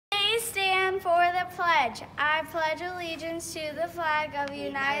the pledge. I pledge allegiance to the flag of the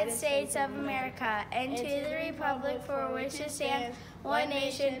United States of America and to the republic for which it stands, one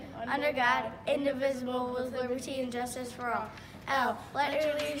nation, under God, indivisible, with liberty and justice for all. L, let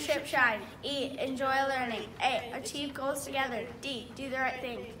your leadership shine. E, enjoy learning. A, achieve goals together. D, do the right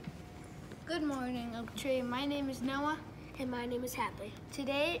thing. Good morning, Oak Tree. My name is Noah. And my name is Hadley.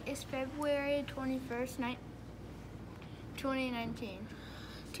 Today is February 21st, 2019.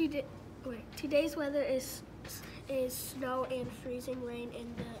 Today's weather is snow and freezing rain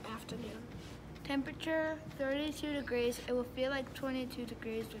in the afternoon. Temperature 32 degrees. It will feel like 22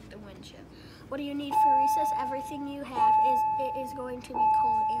 degrees with the wind chill. What do you need for recess? Everything you have is going to be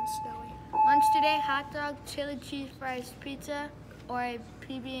cold and snowy. Lunch today: hot dog, chili cheese fries, pizza, or a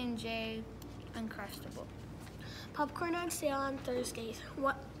PB&J Uncrustable. Popcorn on sale on Thursdays.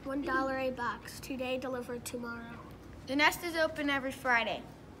 $1 a box. Today, delivered tomorrow. The Nest is open every Friday.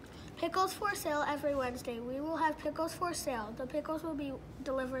 Pickles for sale every Wednesday. We will have pickles for sale. The pickles will be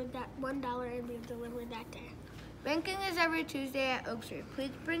delivered that $1 and be delivered that day. Banking is every Tuesday at Oak Street.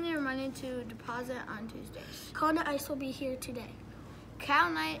 Please bring your money to deposit on Tuesdays. Kona Ice will be here today. Cow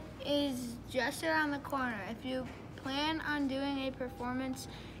Night is just around the corner. If you plan on doing a performance,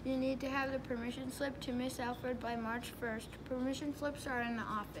 you need to have the permission slip to Miss Alfred by March 1st. Permission slips are in the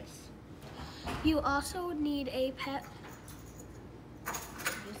office. You also need a pet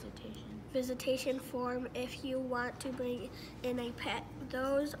visitation form if you want to bring in a pet.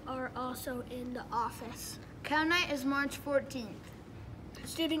 Those are also in the office. Cow Night is March 14th.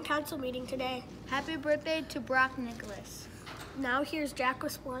 Student council meeting today. Happy birthday to Brock Nicholas. Now here's Jack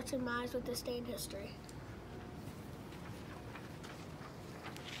with sports and Mize with this day in history.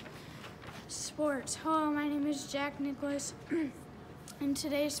 Sports. Hello, my name is Jack Nicholas. In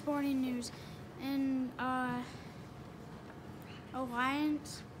today's sporting news, in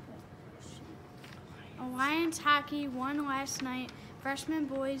Alliance Hockey won last night. Freshman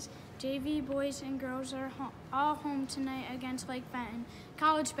boys, JV boys, and girls are all home tonight against Lake Fenton.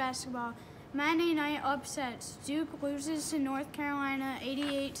 College basketball. Monday night upsets. Duke loses to North Carolina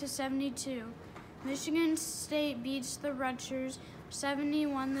 88-72. Michigan State beats the Rutgers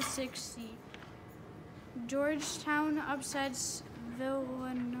 71-60. Georgetown upsets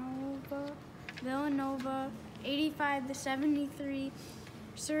Villanova 85-73.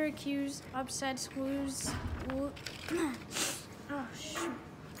 Syracuse upsets Louisville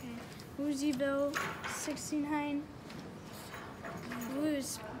 69.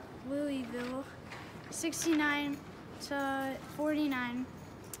 Louisville 69-49.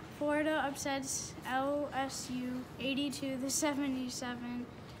 Florida upsets LSU 82-77.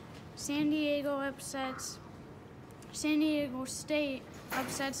 San Diego State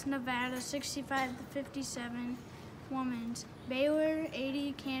upsets Nevada 65-57. Women's. Baylor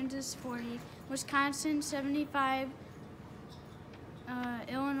 80, Kansas 40. Wisconsin 75,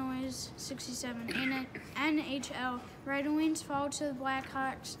 Illinois 67. In NHL, Red Wings fall to the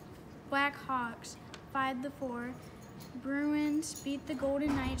Blackhawks 5-4. Bruins beat the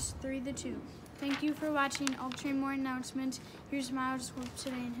Golden Knights 3-2. Thank you for watching Oak Tree. More announcements. Here's Miles with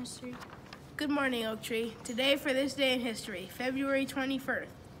Today in History. Good morning, Oak Tree. Today for this day in history, February 21st.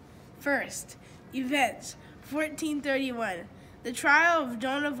 First, events. 1431. The trial of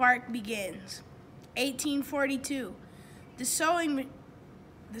Joan of Arc begins. 1842. The sewing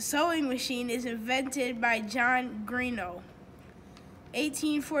machine is invented by John Greenough.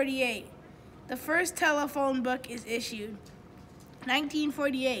 1848. The first telephone book is issued.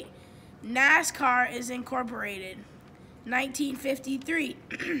 1948. NASCAR is incorporated. 1953.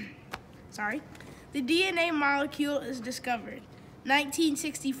 The DNA molecule is discovered.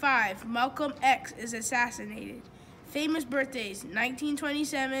 1965. Malcolm X is assassinated. Famous birthdays.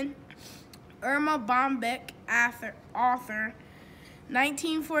 1927. Irma Bombeck, author.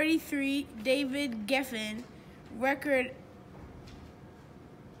 1943. David Geffen, record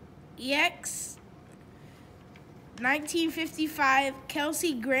EX. 1955.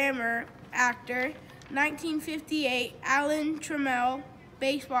 Kelsey Grammer, actor. 1958. Alan Trammell,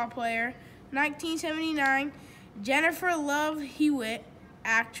 baseball player. 1979. Jennifer Love Hewitt,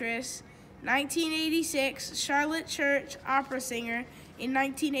 actress. 1986. Charlotte Church, opera singer. In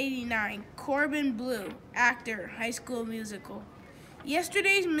 1989. Corbin Bleu, actor, High School Musical.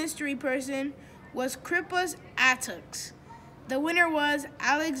 Yesterday's mystery person was Krippos Attucks. The winner was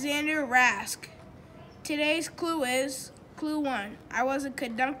Alexander Rask. Today's clue is, Clue 1, I was a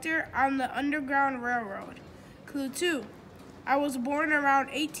conductor on the Underground Railroad. Clue 2, I was born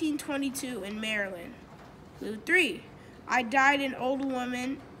around 1822 in Maryland. Clue 3, I died an old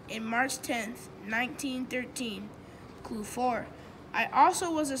woman in March 10th, 1913. Clue 4, I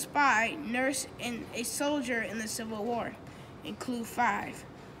also was a spy, nurse, and a soldier in the Civil War. Include 5.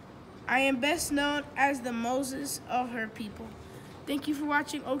 I am best known as the Moses of her people. Thank you for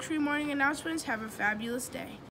watching Oak Tree Morning Announcements. Have a fabulous day.